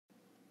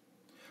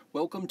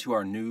Welcome to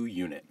our new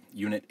unit,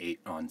 Unit 8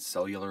 on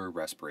cellular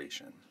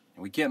respiration.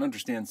 We can't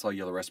understand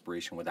cellular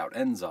respiration without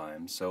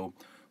enzymes, so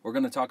we're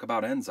going to talk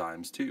about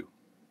enzymes too.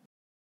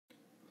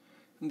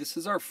 And this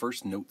is our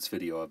first notes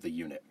video of the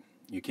unit.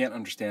 You can't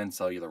understand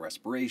cellular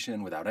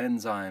respiration without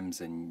enzymes,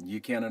 and you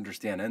can't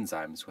understand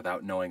enzymes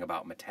without knowing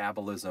about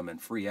metabolism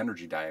and free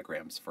energy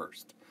diagrams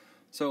first.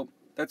 So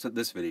that's what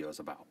this video is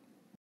about.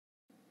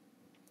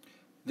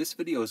 This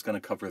video is going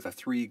to cover the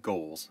 3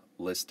 goals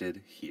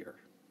listed here.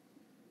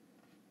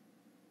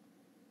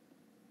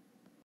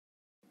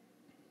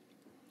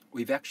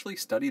 We've actually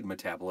studied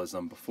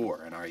metabolism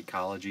before in our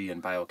ecology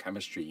and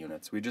biochemistry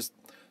units. We just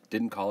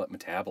didn't call it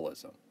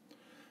metabolism.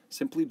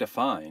 Simply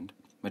defined,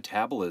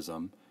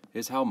 metabolism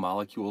is how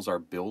molecules are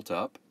built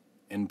up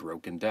and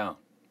broken down.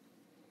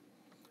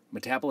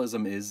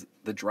 Metabolism is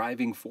the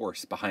driving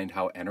force behind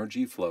how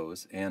energy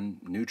flows and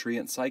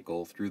nutrients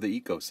cycle through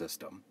the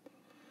ecosystem.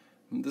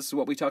 This is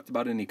what we talked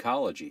about in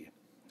ecology.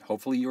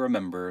 Hopefully you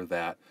remember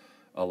that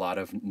a lot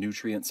of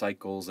nutrient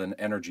cycles and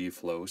energy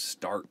flows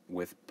start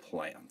with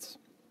plants.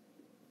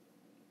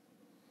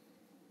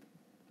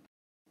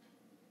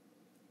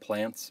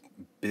 Plants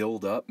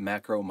build up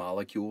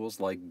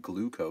macromolecules like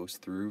glucose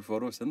through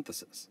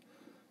photosynthesis.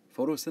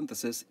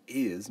 Photosynthesis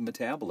is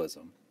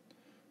metabolism.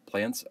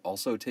 Plants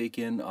also take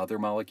in other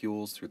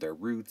molecules through their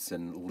roots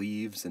and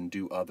leaves and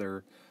do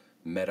other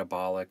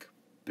metabolic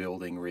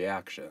building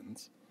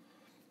reactions.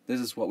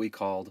 This is what we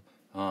called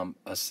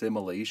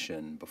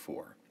assimilation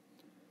before.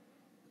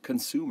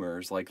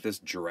 Consumers like this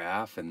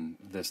giraffe and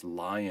this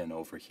lion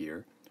over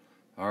here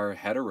are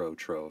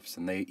heterotrophs,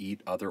 and they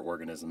eat other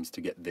organisms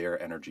to get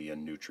their energy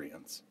and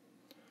nutrients.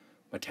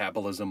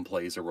 Metabolism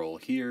plays a role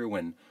here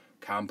when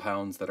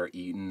compounds that are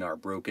eaten are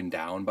broken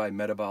down by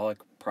metabolic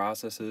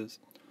processes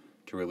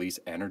to release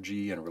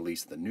energy and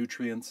release the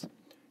nutrients,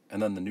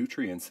 and then the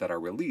nutrients that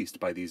are released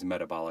by these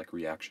metabolic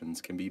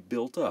reactions can be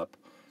built up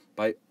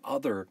by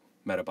other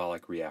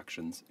metabolic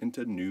reactions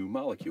into new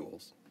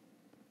molecules.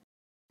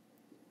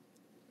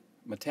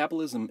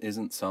 Metabolism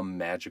isn't some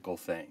magical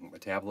thing.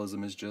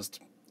 Metabolism is just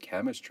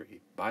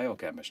chemistry,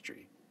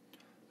 biochemistry.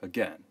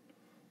 Again,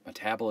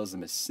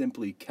 metabolism is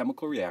simply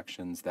chemical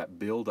reactions that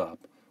build up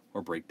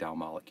or break down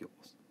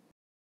molecules.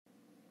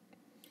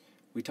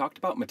 We talked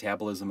about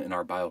metabolism in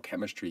our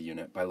biochemistry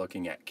unit by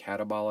looking at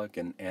catabolic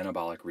and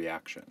anabolic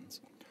reactions.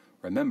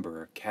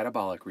 Remember,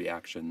 catabolic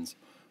reactions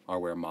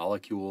are where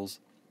molecules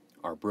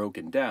are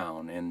broken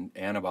down, and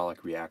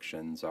anabolic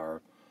reactions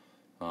are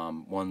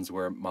ones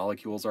where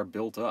molecules are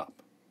built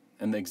up.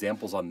 And the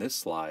examples on this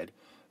slide: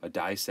 a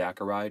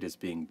disaccharide is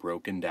being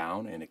broken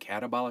down in a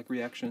catabolic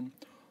reaction,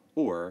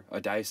 or a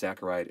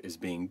disaccharide is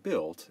being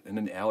built in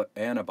an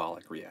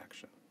anabolic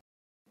reaction.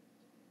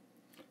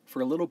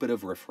 For a little bit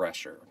of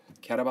refresher,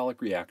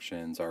 catabolic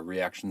reactions are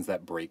reactions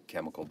that break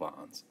chemical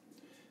bonds.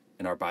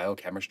 In our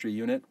biochemistry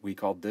unit, we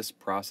called this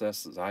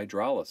process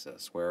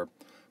hydrolysis, where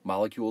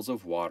molecules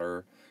of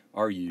water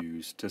are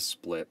used to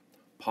split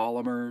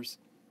polymers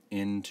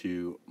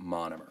into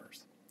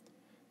monomers.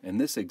 In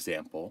this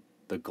example,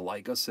 the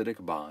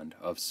glycosidic bond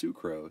of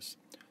sucrose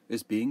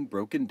is being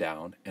broken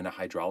down in a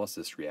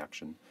hydrolysis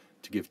reaction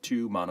to give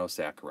 2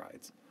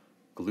 monosaccharides,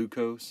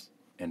 glucose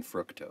and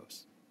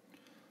fructose.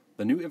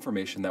 The new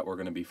information that we're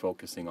going to be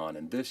focusing on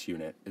in this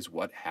unit is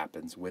what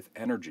happens with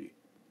energy.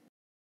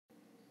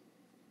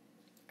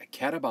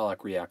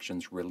 Catabolic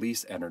reactions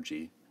release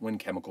energy when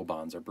chemical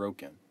bonds are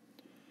broken.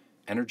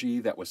 Energy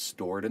that was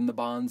stored in the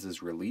bonds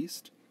is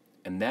released,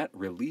 and that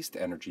released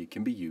energy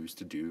can be used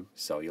to do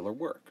cellular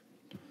work.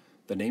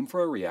 The name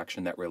for a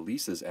reaction that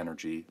releases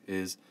energy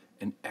is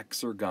an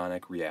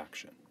exergonic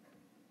reaction.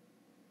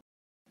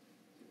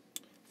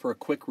 For a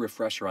quick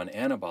refresher on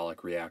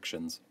anabolic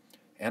reactions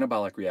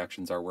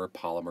are where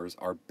polymers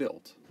are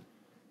built.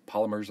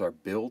 Polymers are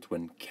built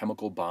when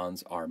chemical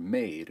bonds are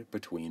made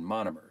between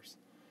monomers.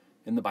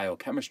 In the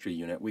biochemistry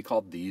unit, we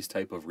called these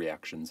type of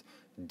reactions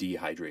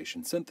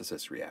dehydration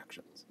synthesis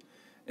reactions.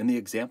 In the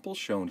example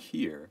shown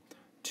here,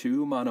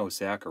 2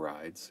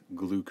 monosaccharides,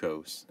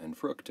 glucose and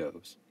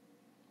fructose,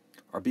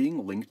 are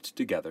being linked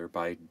together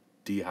by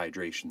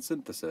dehydration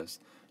synthesis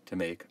to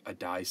make a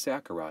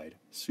disaccharide,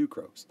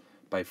 sucrose,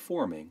 by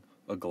forming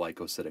a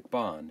glycosidic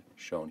bond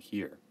shown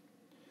here.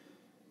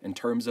 In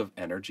terms of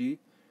energy,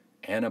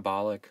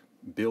 anabolic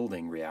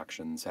building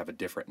reactions have a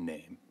different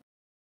name.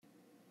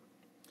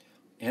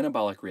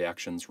 Anabolic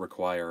reactions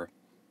require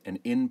an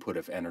input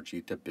of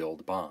energy to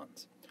build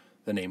bonds.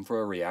 The name for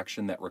a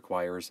reaction that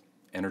requires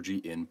energy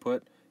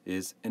input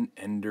is an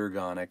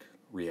endergonic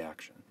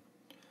reaction.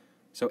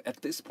 So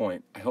at this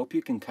point, I hope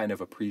you can kind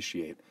of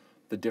appreciate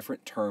the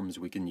different terms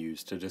we can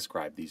use to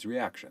describe these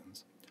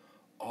reactions.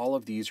 All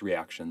of these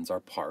reactions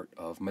are part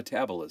of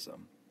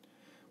metabolism.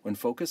 When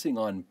focusing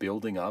on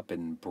building up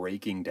and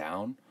breaking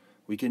down,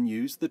 we can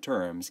use the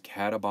terms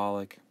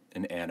catabolic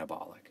and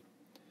anabolic.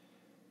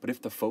 But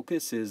if the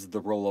focus is the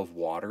role of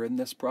water in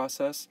this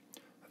process,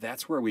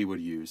 that's where we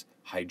would use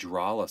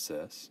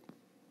hydrolysis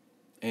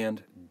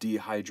and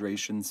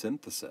dehydration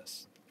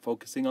synthesis,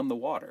 focusing on the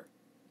water.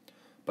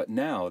 But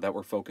now that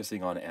we're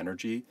focusing on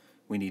energy,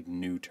 we need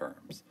new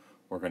terms.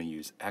 We're going to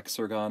use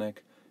exergonic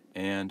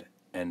and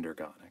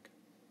endergonic.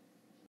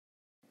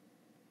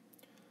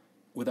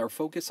 With our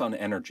focus on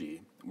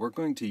energy, we're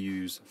going to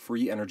use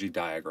free energy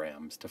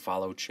diagrams to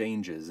follow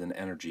changes in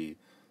energy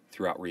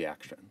throughout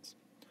reactions.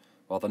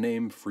 While the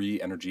name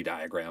free energy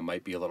diagram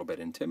might be a little bit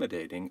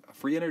intimidating, a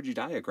free energy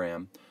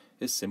diagram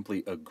is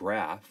simply a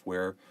graph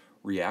where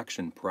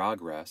reaction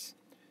progress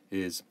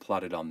is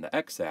plotted on the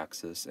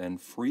x-axis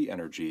and free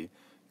energy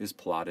is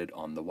plotted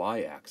on the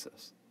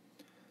y-axis.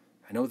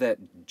 I know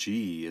that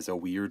G is a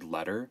weird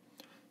letter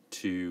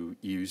to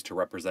use to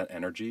represent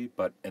energy,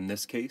 but in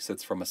this case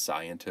it's from a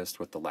scientist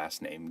with the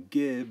last name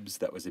Gibbs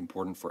that was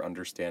important for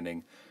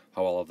understanding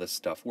how all of this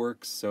stuff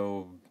works,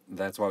 so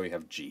that's why we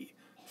have G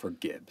for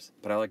Gibbs,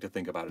 but I like to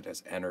think about it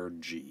as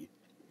energy.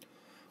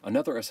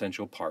 Another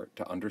essential part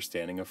to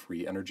understanding a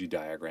free energy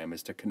diagram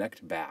is to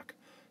connect back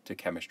to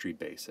chemistry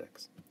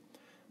basics.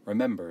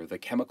 Remember, the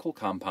chemical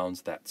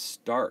compounds that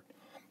start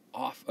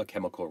off a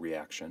chemical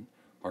reaction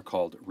are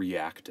called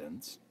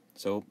reactants.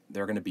 So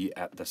they're going to be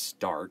at the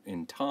start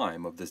in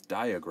time of this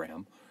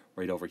diagram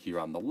right over here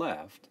on the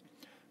left.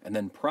 And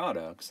then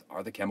products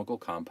are the chemical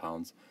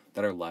compounds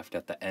that are left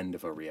at the end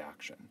of a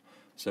reaction.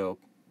 So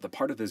the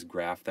part of this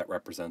graph that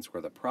represents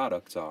where the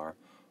products are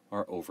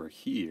over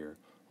here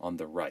on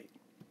the right.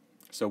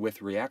 So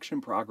with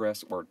reaction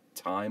progress or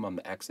time on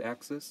the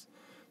x-axis,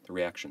 the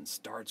reaction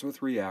starts with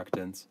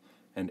reactants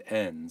and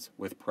ends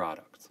with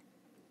products.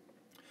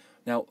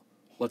 Now,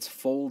 let's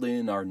fold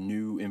in our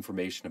new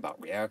information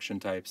about reaction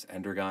types,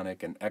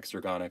 endergonic and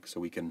exergonic, so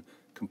we can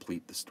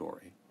complete the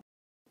story.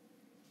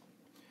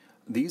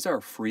 These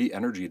are free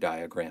energy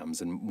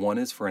diagrams, and one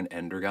is for an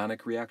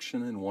endergonic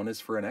reaction and one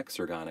is for an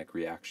exergonic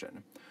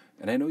reaction.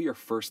 And I know your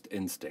first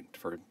instinct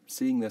for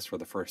seeing this for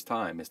the first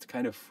time is to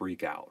kind of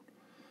freak out.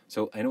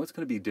 So I know it's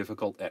going to be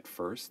difficult at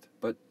first,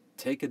 but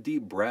take a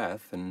deep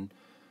breath and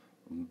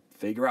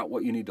figure out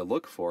what you need to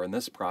look for, and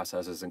this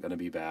process isn't going to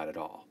be bad at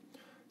all.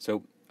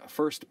 So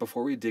first,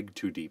 before we dig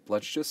too deep,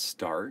 let's just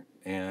start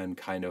and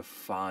kind of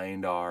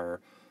find our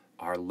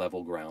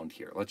level ground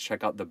here. Let's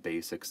check out the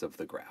basics of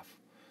the graph.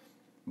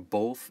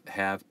 Both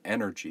have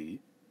energy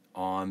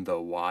on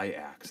the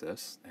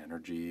y-axis,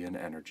 energy and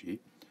energy,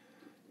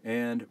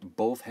 and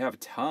both have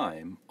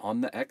time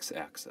on the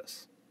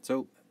x-axis.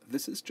 So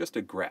this is just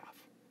a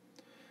graph.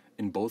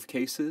 In both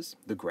cases,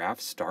 the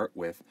graphs start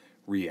with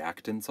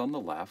reactants on the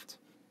left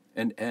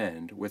and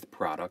end with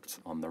products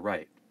on the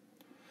right.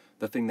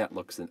 The thing that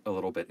looks a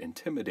little bit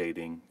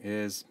intimidating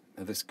is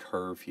this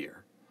curve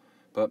here.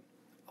 But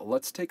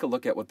let's take a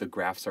look at what the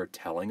graphs are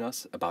telling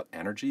us about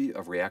energy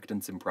of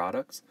reactants and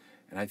products,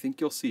 and I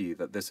think you'll see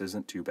that this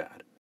isn't too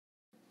bad.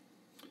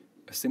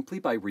 Simply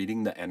by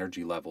reading the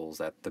energy levels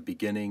at the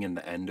beginning and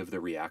the end of the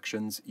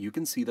reactions, you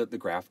can see that the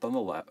graph on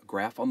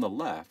the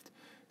left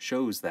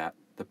shows that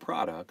the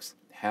products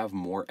have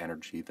more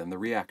energy than the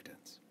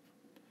reactants.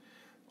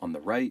 On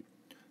the right,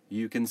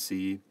 you can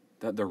see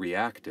that the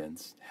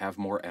reactants have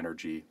more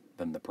energy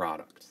than the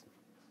products.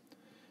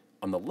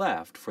 On the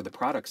left, for the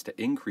products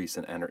to increase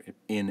in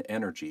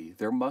energy,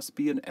 there must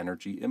be an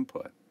energy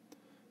input.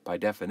 By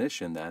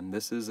definition, then,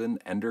 this is an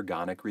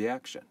endergonic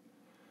reaction.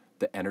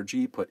 The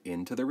energy put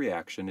into the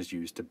reaction is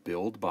used to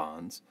build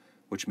bonds,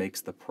 which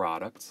makes the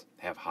products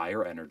have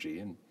higher energy,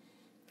 and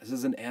this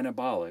is an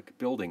anabolic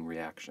building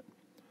reaction.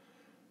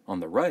 On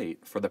the right,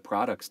 for the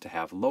products to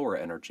have lower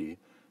energy,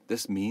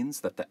 this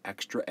means that the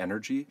extra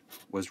energy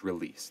was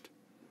released.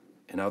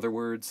 In other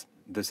words,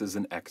 this is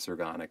an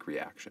exergonic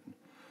reaction.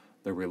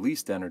 The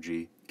released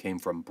energy came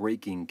from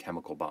breaking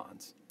chemical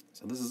bonds.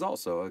 So this is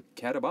also a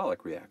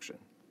catabolic reaction.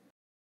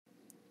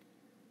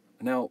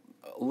 Now,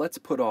 let's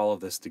put all of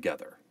this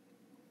together.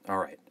 All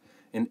right,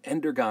 in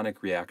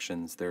endergonic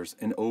reactions, there's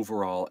an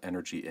overall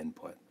energy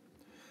input.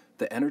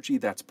 The energy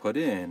that's put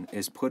in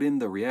is put in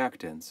the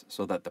reactants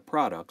so that the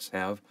products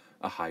have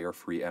a higher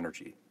free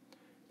energy.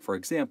 For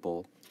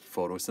example,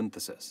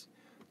 photosynthesis,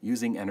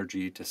 using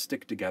energy to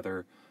stick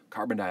together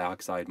carbon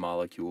dioxide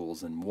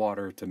molecules and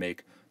water to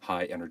make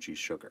high-energy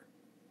sugar.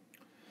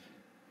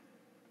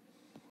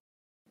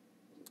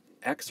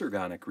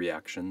 Exergonic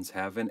reactions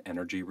have an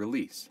energy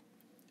release.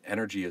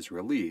 Energy is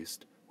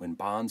released when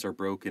bonds are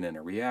broken in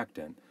a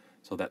reactant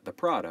so that the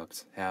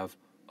products have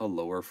a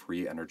lower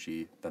free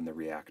energy than the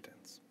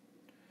reactants.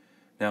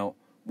 Now,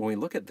 when we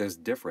look at this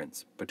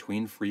difference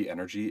between free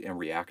energy and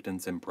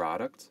reactants and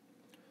products,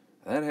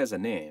 that has a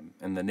name,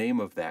 and the name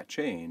of that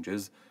change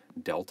is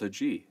delta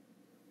G,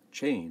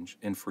 change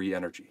in free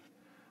energy.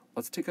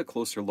 Let's take a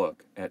closer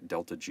look at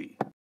delta G.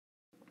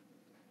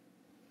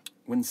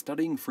 When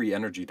studying free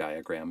energy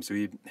diagrams,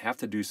 we have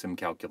to do some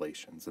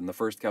calculations, and the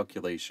first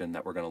calculation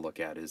that we're going to look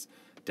at is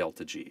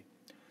delta G.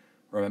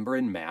 Remember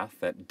in math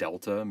that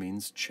delta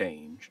means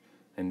change,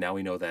 and now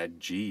we know that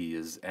G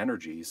is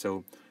energy,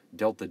 so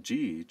delta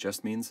G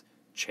just means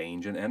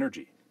change in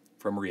energy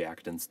from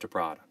reactants to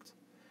products.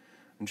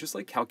 And just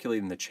like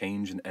calculating the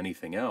change in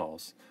anything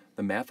else,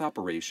 the math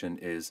operation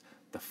is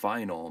the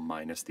final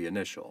minus the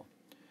initial.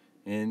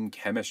 In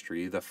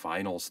chemistry, the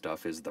final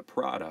stuff is the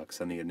products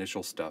and the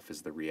initial stuff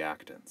is the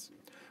reactants.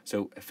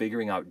 So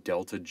figuring out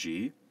delta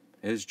G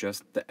is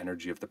just the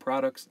energy of the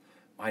products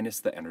minus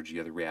the energy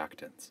of the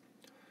reactants.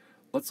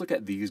 Let's look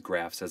at these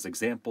graphs as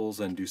examples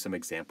and do some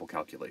example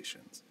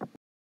calculations.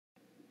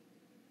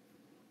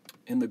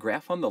 In the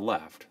graph on the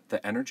left,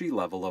 the energy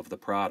level of the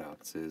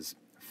products is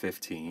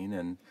 15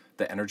 and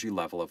the energy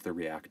level of the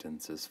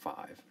reactants is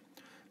 5.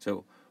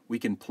 So we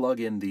can plug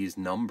in these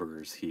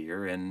numbers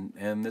here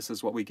and this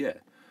is what we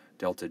get.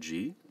 Delta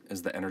G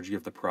is the energy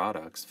of the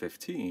products,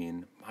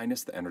 15,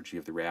 minus the energy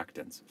of the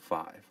reactants,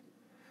 5.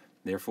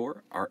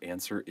 Therefore, our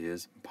answer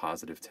is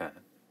positive 10.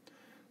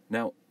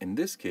 Now, in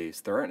this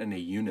case, there aren't any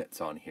units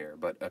on here,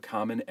 but a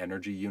common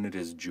energy unit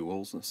is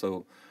joules,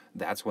 so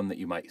that's one that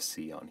you might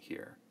see on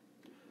here.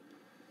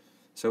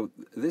 So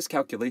this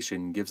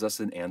calculation gives us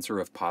an answer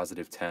of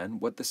positive 10.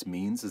 What this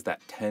means is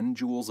that 10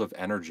 joules of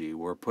energy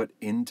were put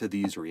into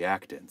these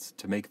reactants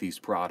to make these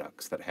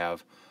products that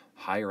have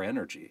higher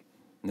energy.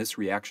 And this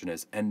reaction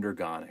is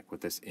endergonic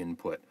with this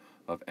input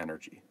of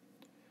energy.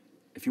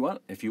 If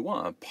you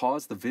want,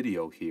 pause the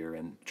video here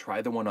and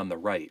try the one on the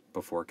right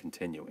before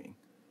continuing.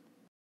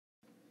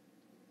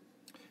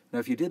 Now,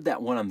 if you did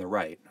that one on the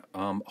right,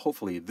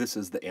 hopefully this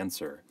is the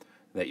answer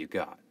that you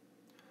got.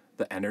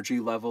 The energy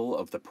level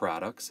of the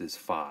products is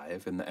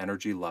 5, and the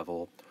energy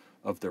level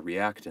of the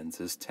reactants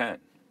is 10.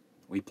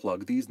 We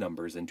plug these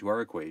numbers into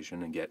our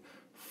equation and get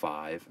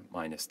 5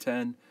 minus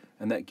 10,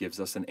 and that gives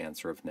us an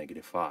answer of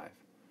negative 5.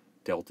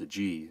 Delta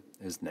G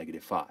is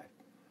negative 5.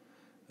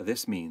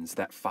 This means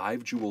that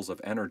 5 joules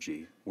of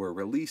energy were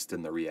released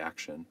in the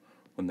reaction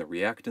when the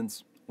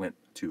reactants went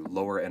to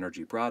lower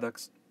energy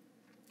products.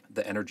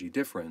 The energy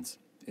difference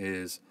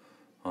is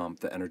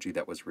the energy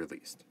that was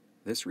released.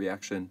 This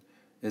reaction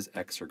is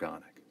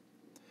exergonic.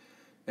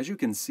 As you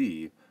can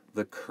see,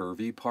 the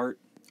curvy part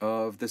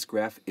of this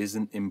graph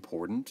isn't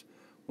important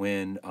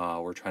when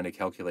we're trying to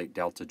calculate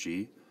delta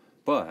G,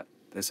 but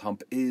this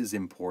hump is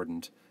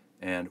important,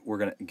 and we're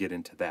going to get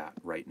into that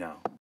right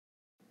now.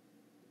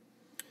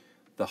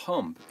 The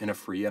hump in a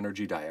free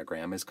energy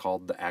diagram is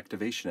called the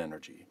activation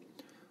energy.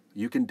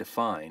 You can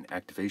define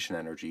activation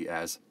energy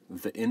as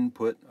the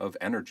input of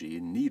energy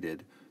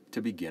needed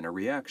to begin a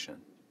reaction.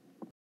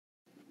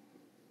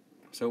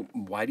 So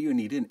why do you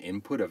need an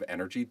input of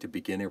energy to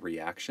begin a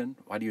reaction?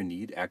 Why do you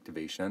need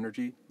activation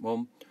energy?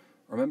 Well,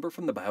 remember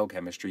from the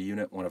biochemistry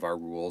unit, one of our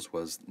rules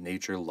was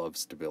nature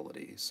loves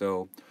stability.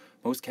 So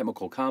most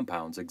chemical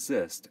compounds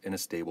exist in a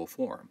stable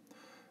form.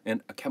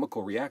 And a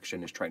chemical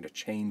reaction is trying to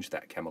change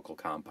that chemical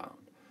compound.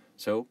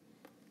 So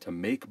to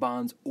make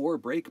bonds or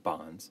break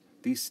bonds,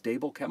 these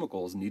stable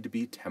chemicals need to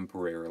be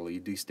temporarily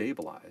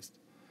destabilized.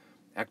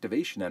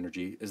 Activation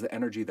energy is the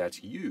energy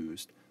that's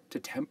used to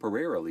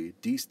temporarily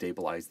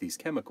destabilize these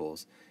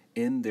chemicals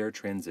in their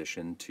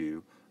transition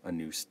to a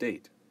new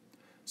state.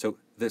 So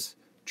this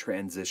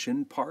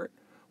transition part,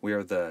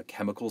 where the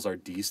chemicals are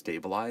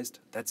destabilized,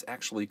 that's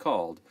actually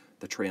called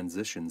the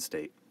transition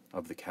state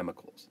of the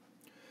chemicals.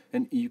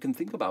 And you can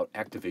think about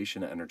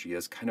activation energy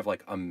as kind of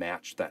like a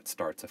match that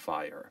starts a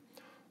fire.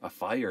 A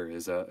fire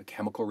is a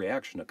chemical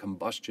reaction, a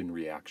combustion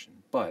reaction.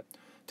 But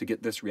to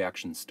get this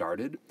reaction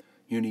started,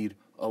 you need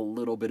a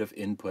little bit of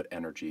input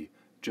energy,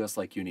 just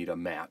like you need a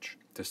match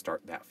to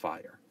start that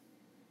fire.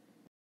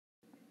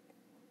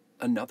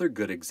 Another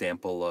good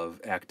example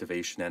of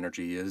activation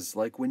energy is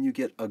like when you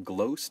get a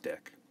glow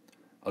stick.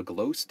 A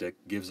glow stick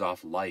gives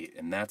off light,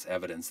 and that's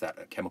evidence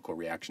that a chemical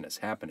reaction is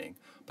happening.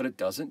 But it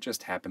doesn't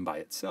just happen by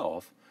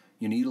itself.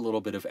 You need a little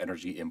bit of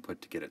energy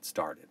input to get it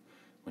started.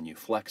 When you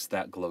flex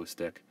that glow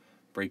stick,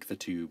 break the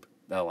tube,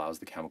 that allows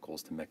the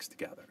chemicals to mix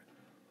together.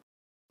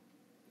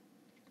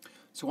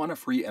 So on a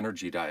free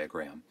energy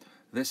diagram,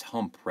 this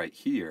hump right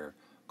here,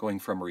 going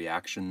from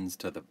reactions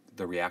to the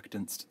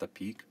reactants to the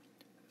peak,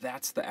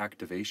 that's the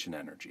activation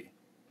energy.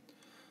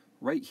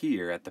 Right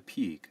here at the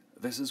peak,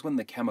 this is when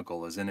the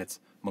chemical is in its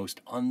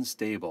most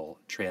unstable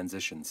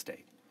transition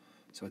state.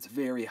 So it's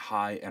very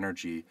high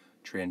energy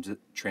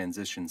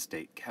transition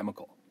state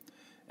chemical.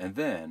 And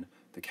then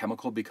the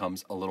chemical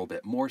becomes a little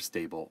bit more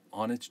stable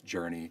on its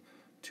journey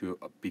to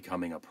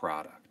becoming a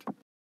product.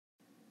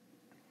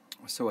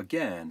 So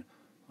again,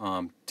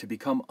 to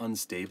become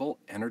unstable,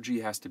 energy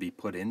has to be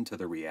put into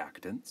the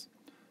reactants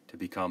to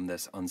become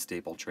this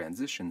unstable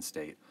transition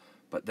state,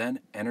 but then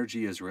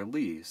energy is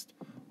released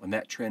when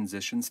that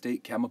transition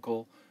state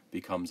chemical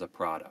becomes a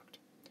product.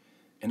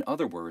 In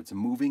other words,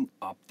 moving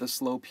up the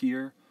slope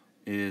here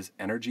is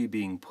energy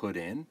being put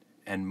in,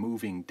 and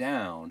moving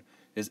down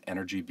is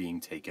energy being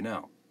taken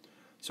out.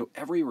 So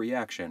every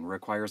reaction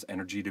requires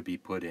energy to be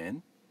put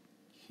in,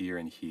 here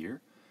and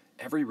here.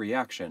 Every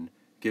reaction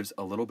gives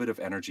a little bit of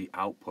energy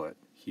output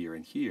here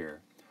and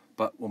here.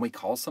 But when we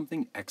call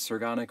something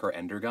exergonic or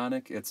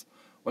endergonic, it's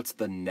what's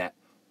the net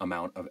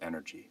amount of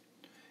energy.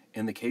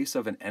 In the case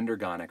of an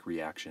endergonic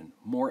reaction,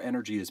 more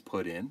energy is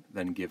put in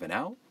than given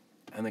out.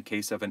 In the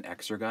case of an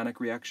exergonic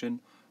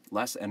reaction,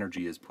 less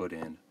energy is put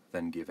in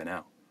than given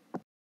out.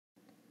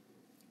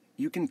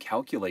 You can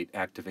calculate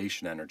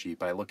activation energy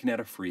by looking at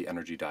a free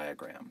energy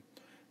diagram.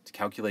 To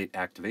calculate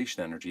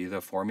activation energy,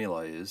 the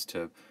formula is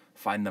to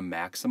find the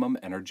maximum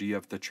energy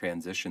of the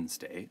transition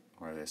state,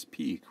 or this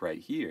peak right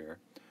here,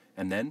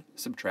 and then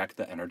subtract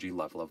the energy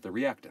level of the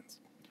reactants.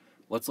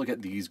 Let's look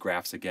at these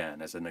graphs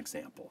again as an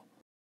example.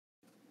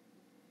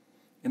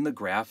 In the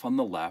graph on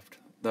the left,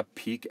 the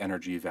peak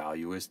energy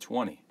value is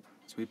 20,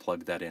 so we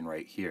plug that in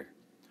right here.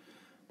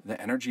 The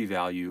energy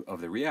value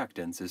of the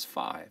reactants is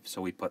 5,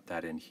 so we put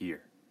that in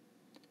here.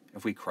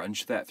 If we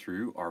crunch that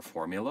through our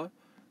formula,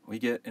 we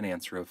get an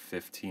answer of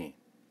 15.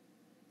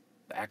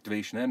 The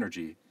activation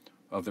energy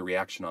of the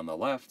reaction on the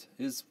left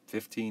is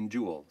 15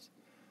 joules.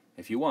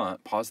 If you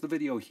want, pause the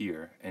video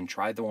here and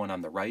try the one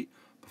on the right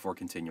before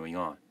continuing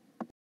on.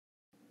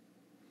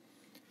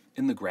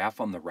 In the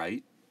graph on the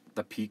right,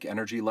 the peak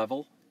energy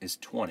level is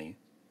 20,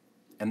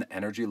 and the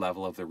energy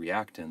level of the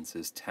reactants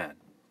is 10.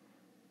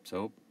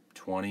 So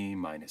 20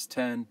 minus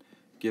 10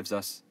 gives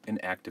us an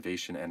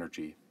activation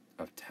energy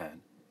of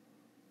 10.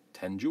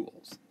 10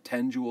 joules.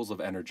 10 joules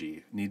of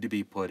energy need to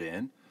be put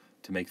in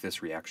to make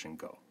this reaction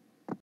go.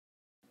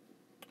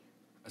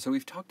 So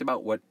we've talked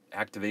about what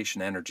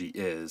activation energy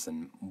is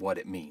and what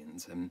it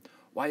means, and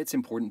why it's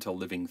important to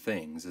living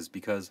things is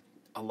because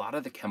a lot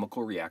of the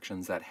chemical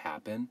reactions that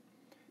happen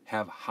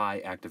have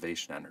high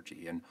activation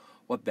energy, and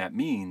what that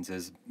means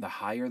is the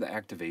higher the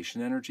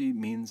activation energy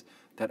means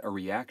that a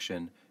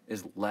reaction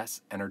is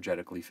less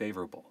energetically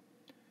favorable.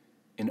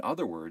 In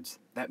other words,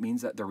 that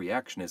means that the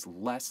reaction is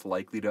less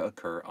likely to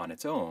occur on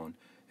its own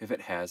if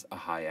it has a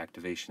high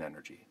activation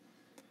energy.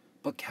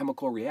 But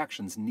chemical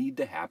reactions need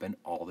to happen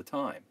all the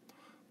time.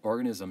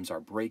 Organisms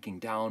are breaking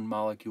down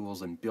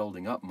molecules and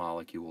building up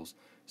molecules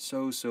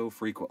so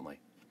frequently.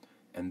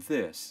 And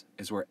this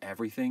is where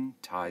everything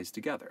ties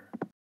together.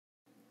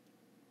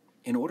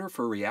 In order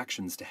for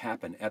reactions to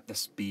happen at the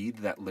speed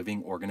that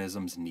living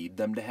organisms need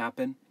them to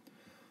happen,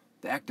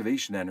 the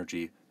activation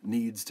energy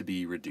needs to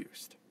be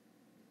reduced.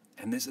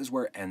 And this is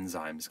where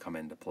enzymes come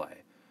into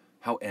play.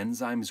 How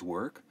enzymes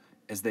work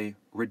is they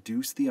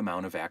reduce the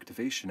amount of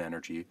activation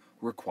energy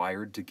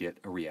required to get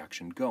a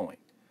reaction going.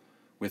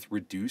 With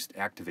reduced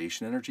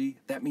activation energy,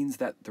 that means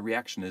that the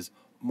reaction is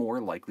more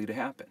likely to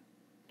happen.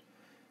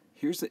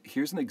 Here's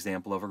an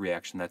example of a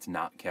reaction that's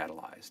not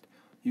catalyzed.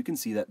 You can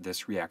see that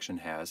this reaction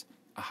has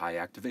a high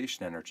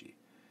activation energy,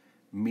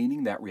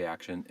 meaning that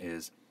reaction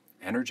is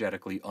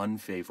energetically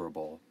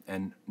unfavorable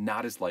and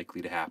not as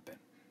likely to happen.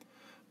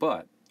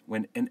 But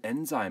when an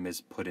enzyme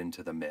is put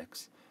into the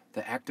mix,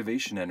 the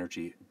activation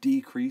energy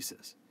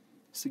decreases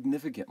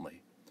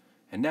significantly.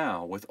 And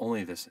now, with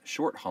only this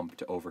short hump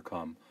to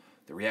overcome,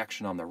 the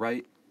reaction on the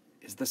right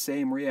is the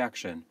same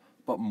reaction,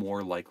 but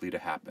more likely to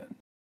happen.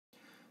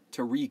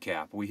 To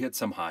recap, we hit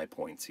some high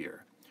points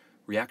here.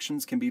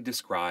 Reactions can be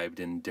described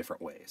in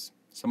different ways.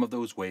 Some of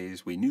those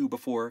ways we knew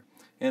before,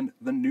 and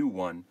the new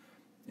one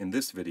in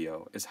this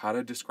video is how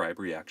to describe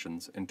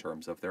reactions in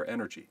terms of their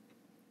energy.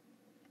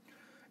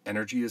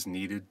 Energy is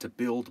needed to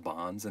build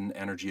bonds, and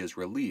energy is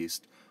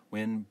released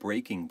when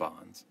breaking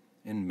bonds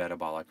in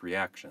metabolic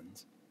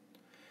reactions.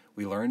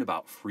 We learned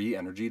about free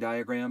energy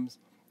diagrams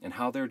and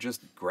how they're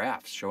just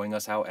graphs showing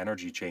us how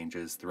energy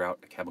changes throughout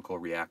a chemical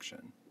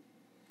reaction.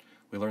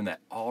 We learned that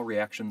all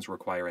reactions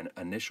require an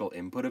initial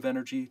input of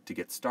energy to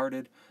get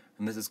started,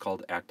 and this is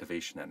called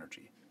activation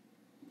energy.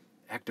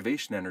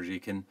 Activation energy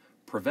can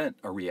prevent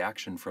a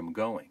reaction from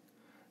going.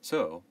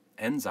 So,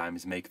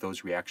 enzymes make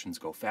those reactions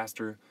go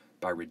faster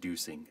by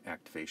reducing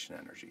activation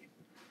energy.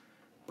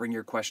 Bring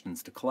your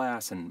questions to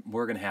class, and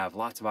we're going to have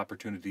lots of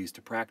opportunities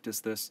to practice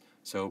this,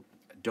 so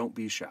don't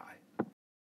be shy.